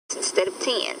instead of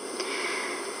 10.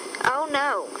 "Oh,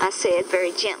 no," I said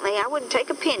very gently. "I wouldn't take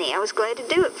a penny. I was glad to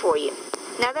do it for you."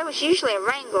 Now, there was usually a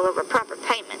wrangle over proper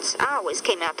payments. I always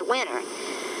came out the winner.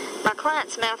 My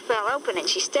client's mouth fell open, and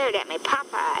she stared at me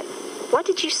pop-eyed. "What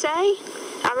did you say?"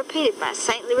 I repeated my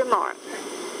saintly remark.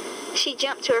 She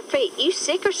jumped to her feet. "You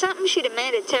sick or something?" she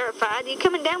demanded, terrified. "You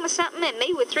coming down with something, and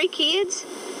me with 3 kids?"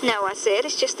 "No," I said.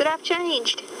 "It's just that I've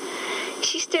changed."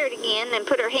 She stared again, then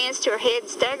put her hands to her head and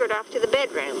staggered off to the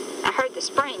bedroom. I heard the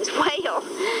springs wail.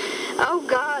 "Oh,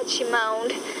 God," she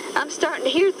moaned. "I'm starting to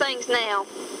hear things now."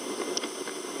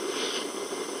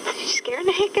 She's scaring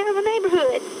the heck out of the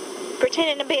neighborhood,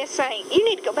 pretending to be a saint. "You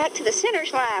need to go back to the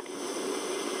sinner's life."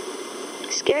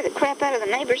 Scare the crap out of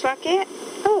the neighbors like that?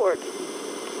 Lord.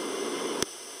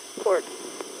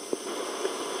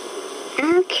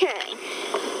 Okay.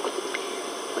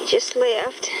 We just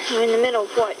left. We're in the middle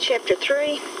of what, chapter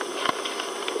 3?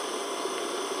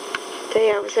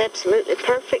 Day I was absolutely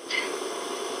perfect.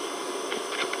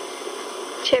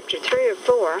 Chapter 3 or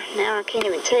 4. Now I can't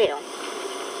even tell.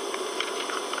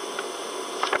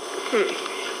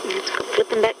 Let's go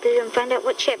flipping back through and find out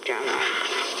what chapter I'm on.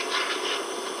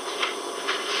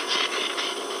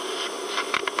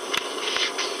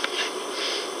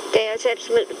 Day I was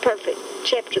absolutely perfect.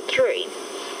 Chapter 3.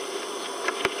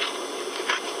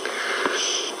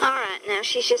 Alright, now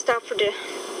she's just offered to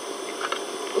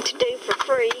do for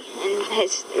free and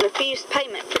has refused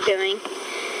payment for doing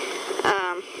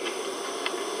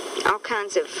all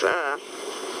kinds of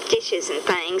dishes and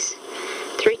things.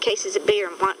 3 cases of beer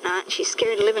and whatnot. She's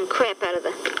scared the living crap out of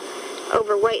the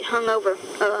overweight, hungover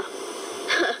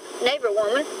neighbor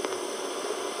woman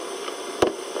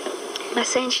by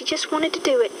saying she just wanted to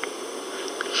do it.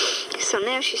 So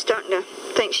now she's starting to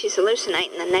think she's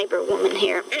hallucinating, the neighbor woman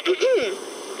here.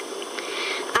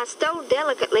 I stole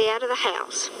delicately out of the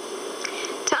house.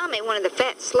 Tommy, one of the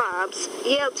fat slobs,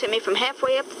 yelled to me from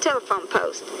halfway up the telephone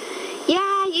post.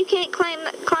 "Yeah, you can't climb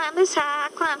this high. I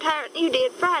climbed higher than you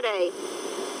did Friday."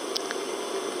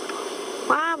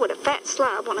 Why would a fat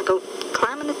slob want to go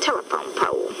climbing the telephone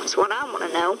pole? That's what I want to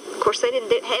know. Of course, they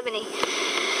didn't have any...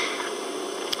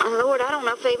 Lord, I don't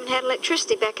know if they even had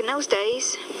electricity back in those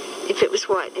days. If it was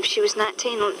what? If she was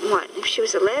 19, what? If she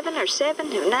was 11 or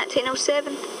 7?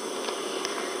 1907?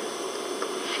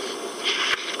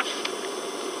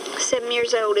 7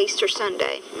 years old, Easter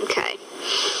Sunday. Okay.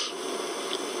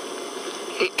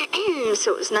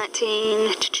 So it was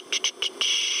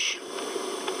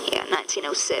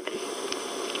 1907.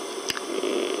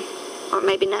 Or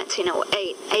maybe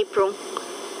 1908, April.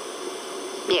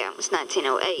 Yeah, it was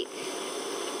 1908.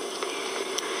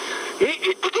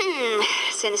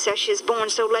 Since she was born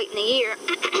so late in the year.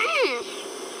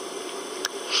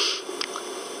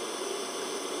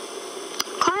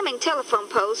 Climbing telephone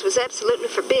poles was absolutely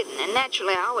forbidden, and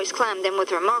naturally I always climbed them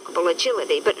with remarkable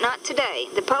agility, but not today.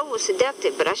 The pole was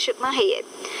seductive, but I shook my head.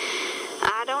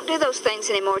 "I don't do those things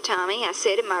anymore, Tommy," I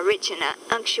said in my rich and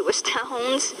unctuous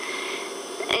tones.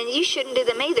 "And you shouldn't do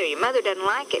them either. Your mother doesn't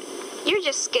like it." "You're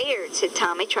just scared," said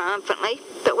Tommy triumphantly.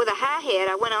 But with a high head,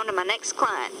 I went on to my next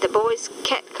client, the boy's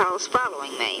catcalls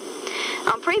following me.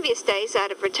 On previous days,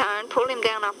 I'd have returned, pulled him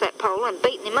down off that pole, and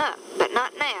beaten him up. But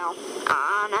not now.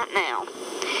 Not now.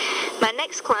 My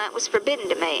next client was forbidden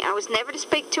to me. I was never to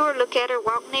speak to her, look at her,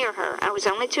 walk near her. I was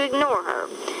only to ignore her.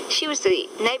 She was the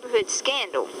neighborhood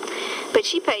scandal. But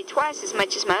she paid twice as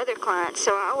much as my other clients,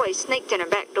 so I always sneaked in her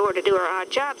back door to do her odd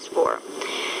jobs for her.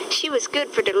 She was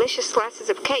good for delicious slices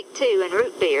of cake, too, and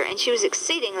root beer, and she was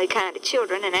exceedingly kind to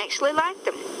children and actually liked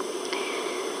them.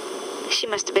 She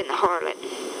must have been the harlot.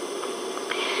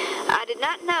 I did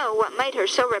not know what made her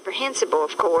so reprehensible,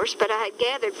 of course, but I had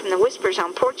gathered from the whispers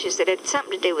on porches that it had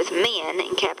something to do with men,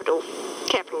 in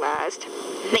capitalized.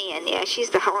 Men, yeah,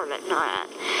 she's the harlot, all right.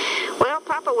 Well,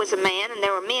 Papa was a man, and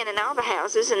there were men in all the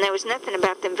houses, and there was nothing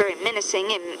about them very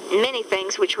menacing, and many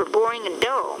things which were boring and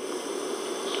dull.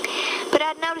 But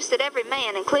I'd noticed that every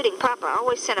man, including Papa,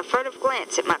 always sent a furtive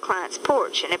glance at my client's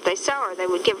porch, and if they saw her, they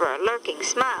would give her a lurking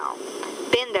smile,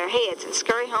 bend their heads, and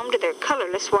scurry home to their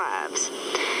colorless wives.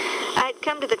 I had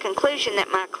come to the conclusion that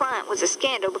my client was a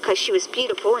scandal because she was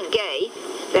beautiful and gay,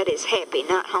 that is, happy,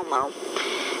 not homo,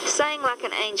 sang like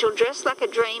an angel, dressed like a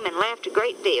dream, and laughed a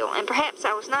great deal, and perhaps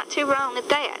I was not too wrong at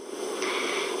that.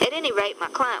 At any rate, my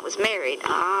client was married.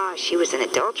 She was an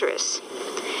adulteress.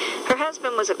 Her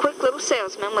husband was a quick little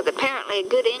salesman with apparently a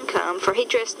good income, for he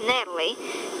dressed nattily,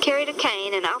 carried a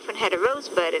cane, and often had a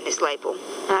rosebud in his lapel.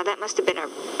 That must have been her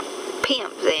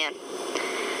pimp, then.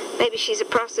 Maybe she's a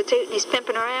prostitute and he's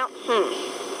pimping her out?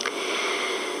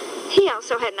 He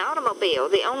also had an automobile,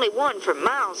 the only one for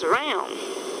miles around.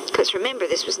 Because remember,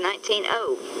 this was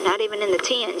 1900, not even in the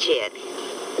tens yet.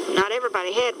 Not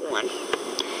everybody had one.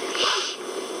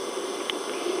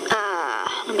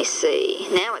 Let me see.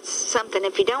 Now it's something,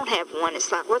 if you don't have one,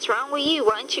 it's like, what's wrong with you?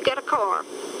 Why ain't you got a car?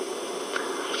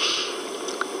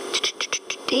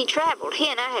 He traveled. He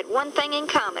and I had one thing in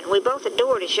common. We both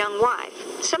adored his young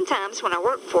wife. Sometimes when I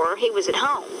worked for her, he was at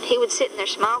home. He would sit in their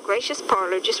small, gracious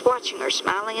parlor just watching her,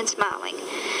 smiling and smiling.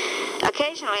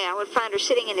 Occasionally, I would find her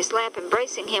sitting in his lap,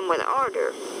 embracing him with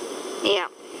ardor. Yeah,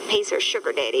 he's her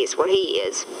sugar daddy is what he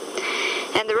is.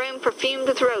 And the room perfumed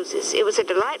with roses. It was a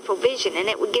delightful vision, and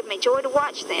it would give me joy to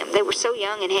watch them. They were so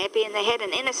young and happy, and they had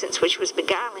an innocence which was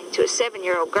beguiling to a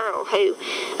 7-year-old girl who,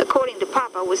 according to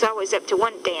Papa, was always up to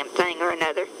one damn thing or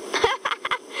another.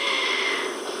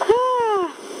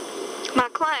 My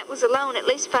client was alone at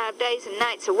least 5 days and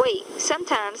nights a week.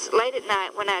 Sometimes, late at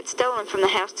night, when I had stolen from the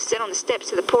house to sit on the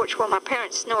steps of the porch while my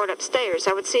parents snored upstairs,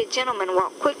 I would see a gentleman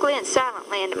walk quickly and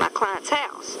silently into my client's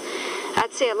house.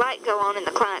 I'd see a light go on in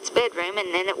the client's bedroom,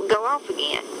 and then it would go off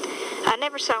again. I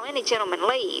never saw any gentleman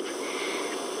leave.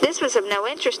 This was of no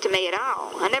interest to me at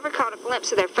all. I never caught a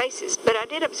glimpse of their faces, but I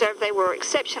did observe they wore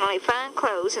exceptionally fine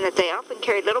clothes and that they often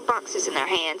carried little boxes in their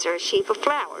hands or a sheaf of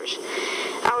flowers.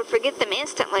 I would forget them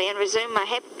instantly and resume my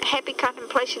happy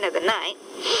contemplation of the night,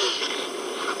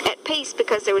 at peace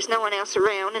because there was no one else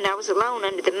around and I was alone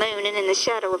under the moon and in the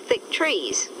shadow of thick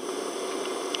trees.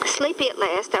 Sleepy at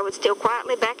last, I would steal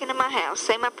quietly back into my house,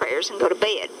 say my prayers, and go to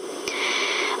bed.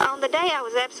 On the day I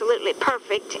was absolutely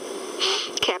perfect,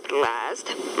 capitalized,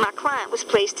 my client was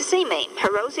pleased to see me.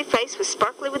 Her rosy face was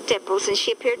sparkly with dimples, and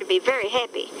she appeared to be very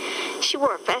happy. She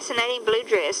wore a fascinating blue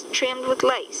dress trimmed with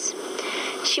lace.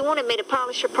 She wanted me to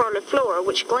polish her parlor floor,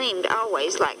 which gleamed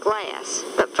always like glass.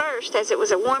 But first, as it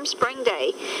was a warm spring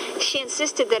day, she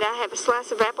insisted that I have a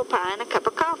slice of apple pie and a cup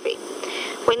of coffee.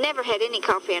 We never had any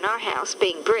coffee in our house,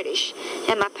 being British,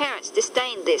 and my parents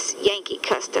disdained this Yankee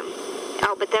custom.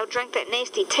 Oh, but they'll drink that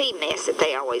nasty tea mess that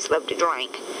they always love to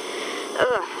drink.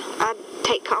 Ugh, I'd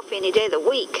take coffee any day of the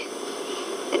week.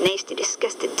 The nasty,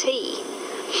 disgusting tea.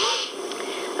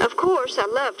 Of course, I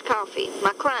loved coffee.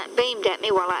 My client beamed at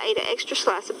me while I ate an extra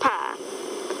slice of pie.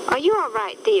 "Are you all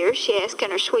right, dear?" she asked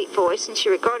in her sweet voice, and she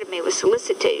regarded me with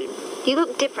solicitude. "You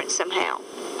look different somehow."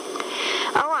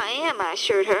 "Oh, I am," I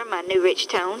assured her in my new rich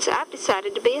tones. "I've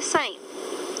decided to be a saint."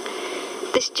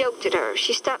 This jolted her.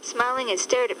 She stopped smiling and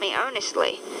stared at me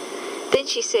earnestly. Then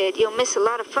she said, "You'll miss a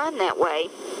lot of fun that way."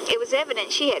 It was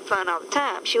evident she had fun all the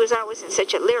time. She was always in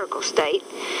such a lyrical state.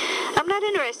 "I'm not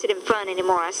interested in fun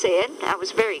anymore," I said. I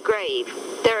was very grave.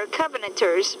 There are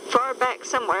Covenanters far back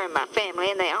somewhere in my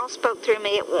family, and they all spoke through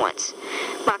me at once.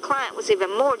 My client was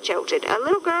even more jolted. "A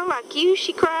little girl like you?"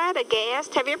 she cried,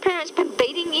 aghast. "Have your parents been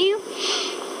beating you?"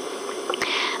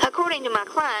 According to my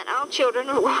client, all children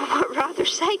were rather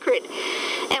sacred,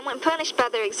 and when punished by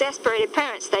their exasperated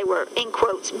parents, they were, in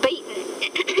quotes, beaten.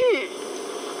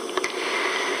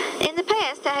 In the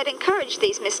past, I had encouraged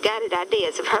these misguided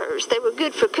ideas of hers. They were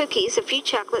good for cookies, a few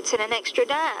chocolates, and an extra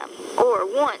dime. Or,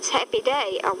 once, happy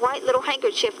day, a white little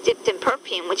handkerchief dipped in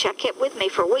perfume, which I kept with me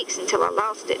for weeks until I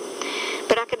lost it.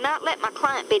 But I could not let my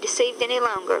client be deceived any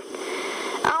longer.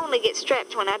 "I only get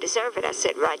strapped when I deserve it," I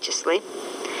said righteously.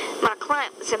 My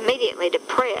client was immediately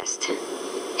depressed.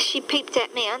 She peeped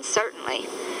at me uncertainly.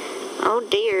 "Oh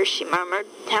dear," she murmured,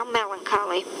 "how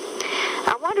melancholy."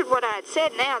 I wondered what I had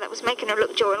said now that was making her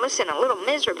look joyless and a little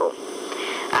miserable.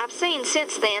 I've seen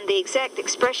since then the exact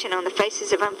expression on the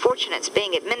faces of unfortunates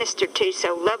being administered to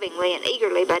so lovingly and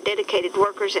eagerly by dedicated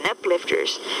workers and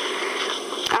uplifters.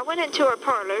 I went into her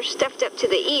parlor, stuffed up to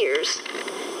the ears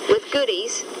with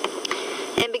goodies,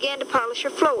 and began to polish her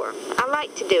floor. I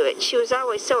liked to do it. She was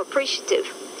always so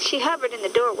appreciative. She hovered in the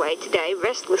doorway today,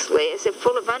 restlessly, as if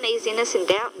full of uneasiness and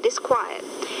doubt and disquiet.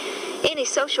 Any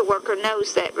social worker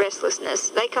knows that restlessness.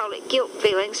 They call it guilt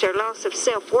feelings or loss of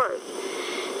self-worth.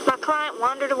 My client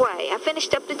wandered away. I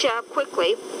finished up the job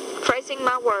quickly, phrasing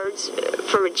my words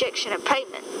for rejection of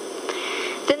payment.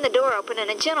 Then the door opened and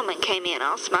a gentleman came in,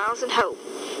 all smiles and hope.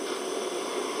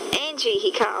 "Angie,"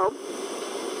 he called.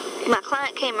 My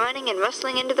client came running and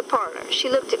rustling into the parlor. She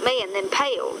looked at me and then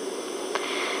paled.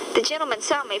 The gentleman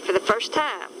saw me for the first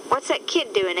time. "What's that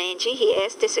kid doing, Angie?" he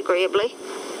asked disagreeably.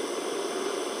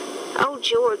 "Oh,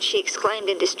 George," she exclaimed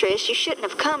in distress, "you shouldn't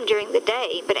have come during the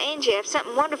day. But, Angie, I have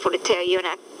something wonderful to tell you, and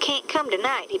I can't come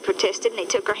tonight," he protested, and he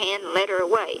took her hand and led her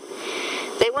away.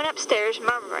 They went upstairs,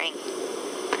 murmuring.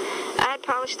 I had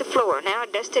polished the floor. Now I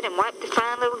dusted and wiped the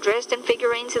fine little Dresden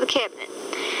figurines of the cabinet.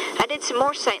 I did some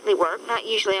more saintly work, not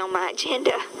usually on my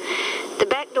agenda. The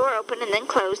back door opened and then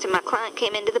closed, and my client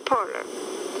came into the parlor.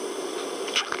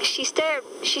 She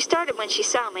started when she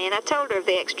saw me, and I told her of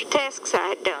the extra tasks I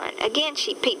had done. Again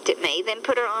she peeped at me, then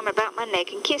put her arm about my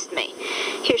neck and kissed me.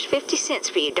 "Here's 50 cents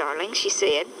for you, darling," she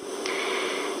said.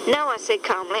 "No," I said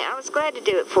calmly. "I was glad to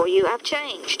do it for you. I've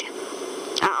changed."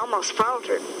 I almost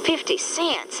faltered. 50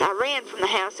 cents! I ran from the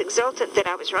house, exultant that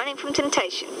I was running from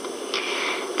temptation.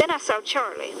 Then I saw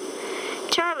Charlie.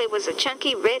 Charlie was a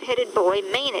chunky, red-headed boy,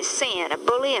 mean as sin, a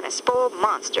bully and a spoiled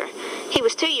monster. He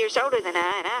was 2 years older than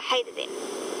I, and I hated him.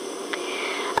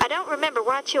 I don't remember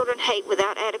why children hate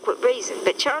without adequate reason,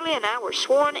 but Charlie and I were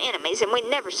sworn enemies, and we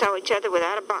never saw each other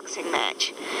without a boxing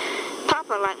match.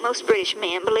 Papa, like most British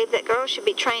men, believed that girls should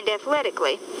be trained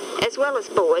athletically, as well as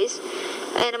boys,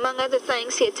 and among other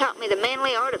things, he had taught me the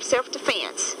manly art of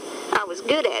self-defense. I was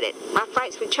good at it. My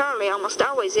fights with Charlie almost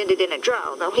always ended in a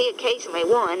draw, though he occasionally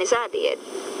won, as I did.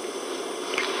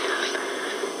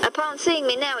 Upon seeing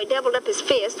me now, he doubled up his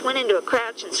fist, went into a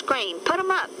crouch, and screamed, "Put 'em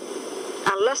up!"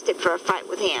 I lusted for a fight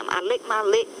with him. I licked my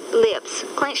lips,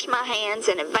 clenched my hands,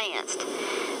 and advanced.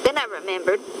 Then I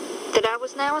remembered that I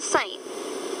was now a saint.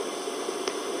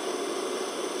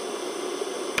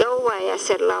 "Go away," I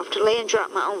said loftily, and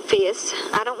dropped my own fist.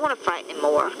 "I don't want to fight any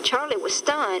more." Charlie was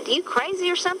stunned. "You crazy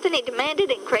or something?" he demanded,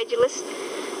 incredulous.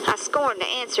 I scorned to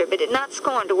answer, but did not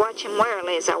scorn to watch him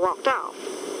warily as I walked off.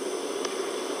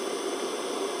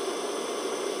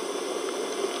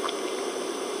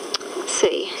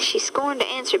 See, she scorned to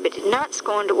answer, but did not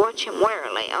scorn to watch him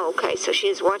warily. Oh, okay, so she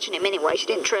was watching him anyway. She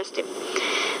didn't trust him.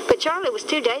 But Charlie was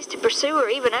too dazed to pursue or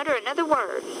even utter another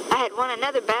word. I had won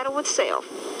another battle with self.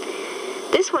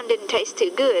 This one didn't taste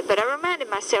too good, but I reminded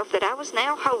myself that I was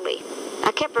now holy.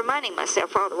 I kept reminding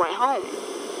myself all the way home.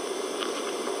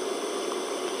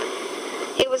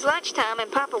 It was lunchtime,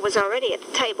 and Papa was already at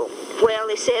the table. "Well,"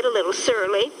 he said, a little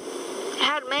surly,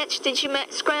 "how much did you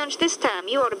scrounge this time?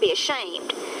 You ought to be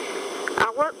ashamed." "I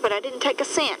worked, but I didn't take a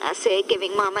cent," I said,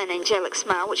 giving Mama an angelic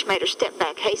smile which made her step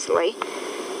back hastily.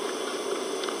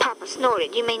 Papa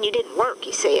snorted. "You mean you didn't work?"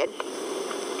 he said.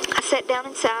 I sat down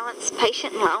in silence,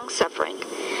 patient and long-suffering.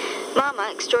 Mama,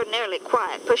 extraordinarily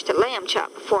quiet, pushed a lamb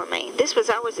chop before me. This was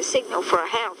always a signal for a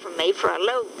howl from me, for I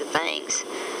loathed the things.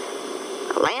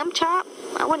 A lamb chop?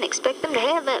 I wouldn't expect them to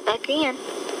have that back then.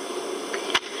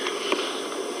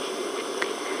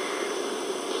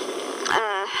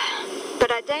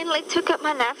 But I daintily took up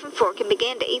my knife and fork and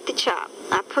began to eat the chop.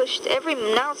 I pushed every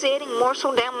nauseating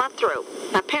morsel down my throat.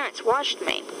 My parents washed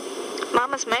me.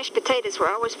 Mama's mashed potatoes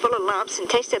were always full of lumps and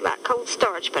tasted like cold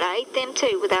starch, but I ate them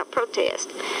too without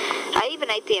protest. I even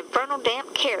ate the infernal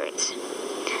damp carrots.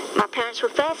 My parents were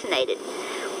fascinated.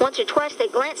 Once or twice they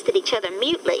glanced at each other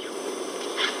mutely.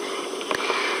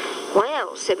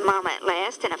 "Well," said Mama at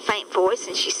last in a faint voice,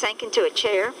 and she sank into a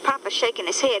chair. Papa, shaking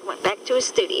his head, went back to his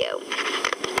studio.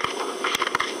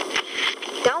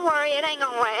 "Don't worry, it ain't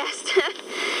gonna last."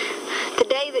 The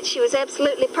day that she was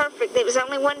absolutely perfect, it was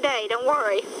only one day, don't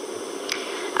worry.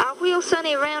 "I'll wheel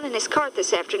Sonny around in his cart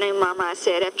this afternoon, Mama," I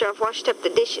said, "after I've washed up the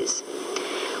dishes."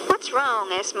 "What's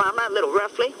wrong?" asked Mama a little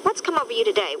roughly. "What's come over you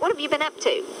today? What have you been up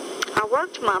to?" "I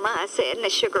worked, Mama," I said in a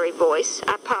sugary voice.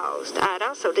 I paused. I had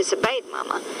also disobeyed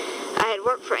Mama. I had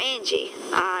worked for Angie.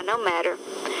 No matter.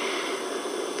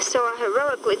 So I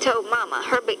heroically told Mama.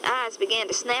 Her big eyes began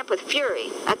to snap with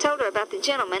fury. I told her about the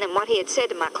gentleman and what he had said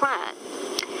to my client.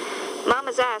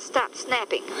 Mama's eyes stopped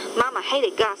snapping. Mama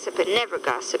hated gossip and never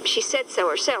gossiped. She said so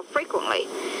herself frequently.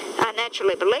 I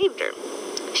naturally believed her.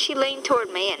 She leaned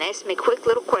toward me and asked me quick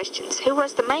little questions. Who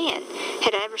was the man?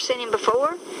 Had I ever seen him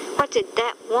before? What did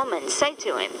that woman say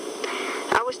to him?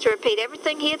 I was to repeat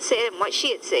everything he had said and what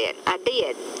she had said. I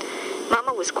did.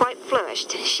 Mama was quite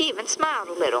flushed. She even smiled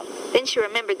a little. Then she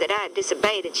remembered that I had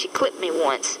disobeyed and she clipped me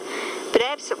once, but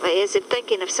absently as if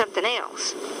thinking of something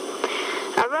else.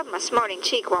 I rubbed my smarting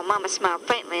cheek while Mama smiled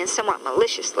faintly and somewhat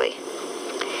maliciously.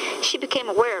 She became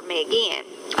aware of me again.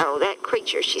 "Oh, that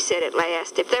creature," she said at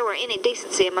last. "If there were any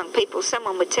decency among people,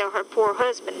 someone would tell her poor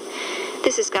husband.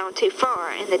 This has gone too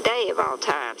far, in the day of all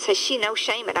times. Has she no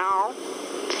shame at all?"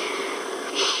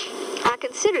 I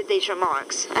considered these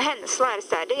remarks. I hadn't the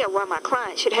slightest idea why my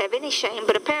client should have any shame,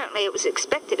 but apparently it was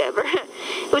expected of her.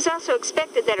 It was also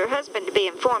expected that her husband to be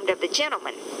informed of the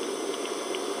gentleman.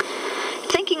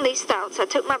 Thinking these thoughts, I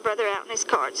took my brother out in his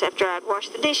carts after I had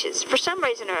washed the dishes. For some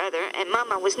reason or other, and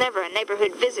Mama was never a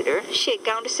neighborhood visitor, she had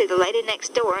gone to see the lady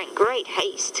next door in great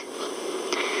haste.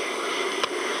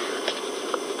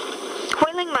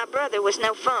 Wheeling my brother was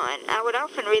no fun. I would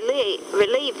often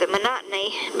relieve the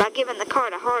monotony by giving the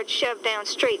cart a hard shove down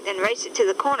street, then race it to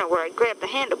the corner where I'd grab the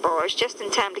handlebars just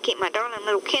in time to keep my darling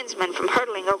little kinsman from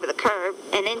hurtling over the curb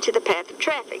and into the path of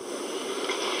traffic.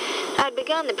 I'd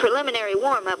begun the preliminary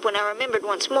warm-up when I remembered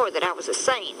once more that I was a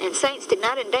saint, and saints did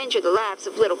not endanger the lives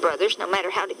of little brothers, no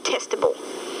matter how detestable.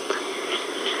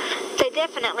 They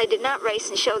definitely did not race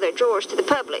and show their drawers to the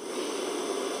public.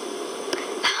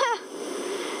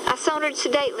 I sauntered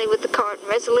sedately with the cart and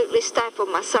resolutely stifled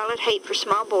my solid hate for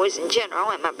small boys in general,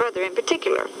 and my brother in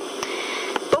particular.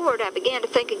 Bored, I began to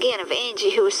think again of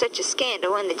Angie, who was such a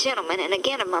scandal, and the gentleman, and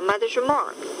again of my mother's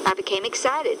remark. I became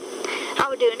excited. I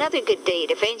would do another good deed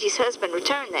if Angie's husband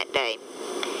returned that day.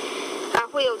 I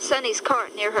wheeled Sonny's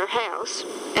cart near her house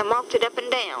and walked it up and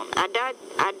down.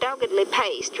 I doggedly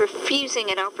paced,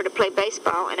 refusing an offer to play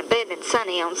baseball and abandon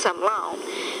Sonny on some lawn,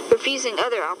 refusing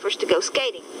other offers to go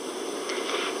skating.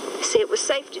 See, it was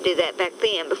safe to do that back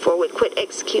then before we'd quit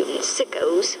executing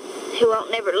sickos who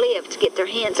won't never live to get their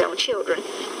hands on children.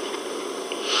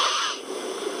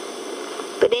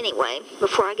 But anyway,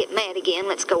 before I get mad again,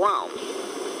 let's go on.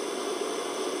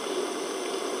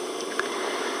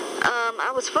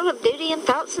 I was full of duty and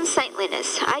thoughts and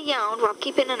saintliness. I yawned while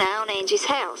keeping an eye on Angie's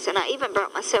house, and I even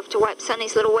brought myself to wipe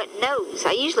Sonny's little wet nose.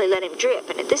 I usually let him drip,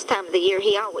 and at this time of the year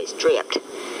he always dripped.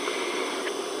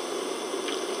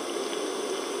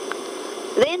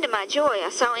 Then, to my joy, I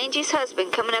saw Angie's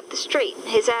husband coming up the street,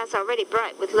 his eyes already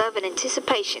bright with love and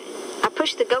anticipation. I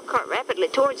pushed the go-kart rapidly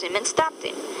towards him and stopped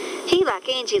him. He, like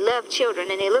Angie, loved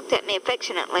children, and he looked at me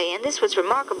affectionately, and this was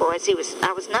remarkable, as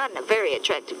I was not a very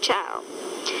attractive child.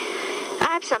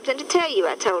 I have something to tell you,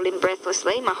 I told him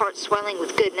breathlessly, my heart swelling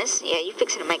with goodness. Yeah, you're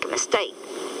fixing to make a mistake.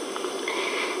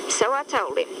 So I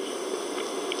told him.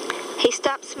 He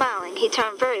stopped smiling. He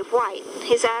turned very white.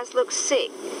 His eyes looked sick.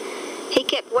 He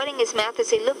kept wetting his mouth as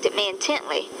he looked at me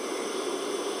intently.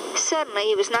 Suddenly,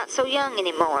 he was not so young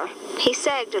anymore. He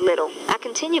sagged a little. I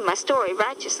continued my story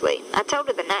righteously. I told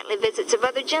her the nightly visits of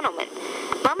other gentlemen.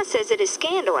 Mama says it is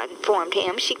scandal, I informed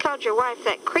him. She called your wife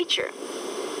that creature.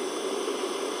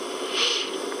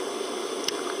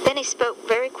 Then he spoke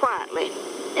very quietly,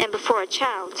 and before a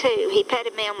child, too. He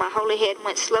patted me on my holy head and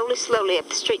went slowly up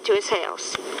the street to his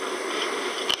house.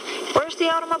 Where's the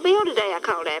automobile today? I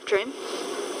called after him.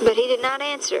 But he did not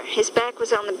answer. His back was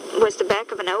the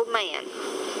back of an old man.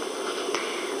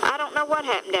 I don't know what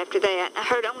happened after that. I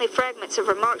heard only fragments of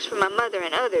remarks from my mother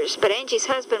and others, but Angie's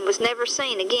husband was never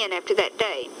seen again after that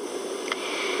day.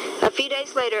 A few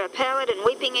days later, a pallid and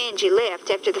weeping Angie left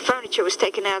after the furniture was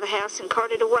taken out of the house and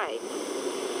carted away.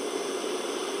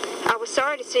 I was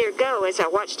sorry to see her go as I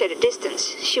watched at a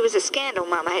distance. She was a scandal,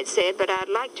 Mama had said, but I had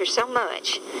liked her so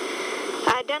much.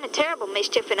 I had done a terrible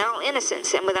mischief in all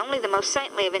innocence and with only the most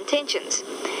saintly of intentions.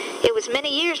 It was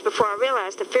many years before I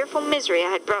realized the fearful misery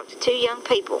I had brought to two young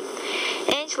people.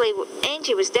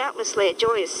 Angie was doubtlessly a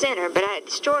joyous sinner, but I had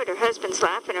destroyed her husband's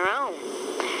life and her own.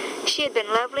 She had been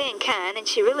lovely and kind, and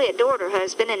she really adored her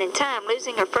husband, and in time,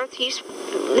 losing her first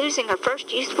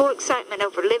youthful excitement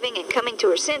over living and coming to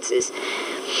her senses,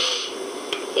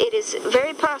 it is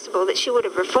very possible that she would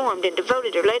have reformed and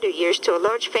devoted her later years to a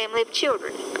large family of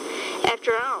children.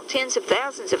 After all, tens of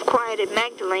thousands of quieted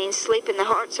Magdalenes sleep in the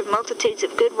hearts of multitudes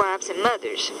of good wives and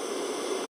mothers.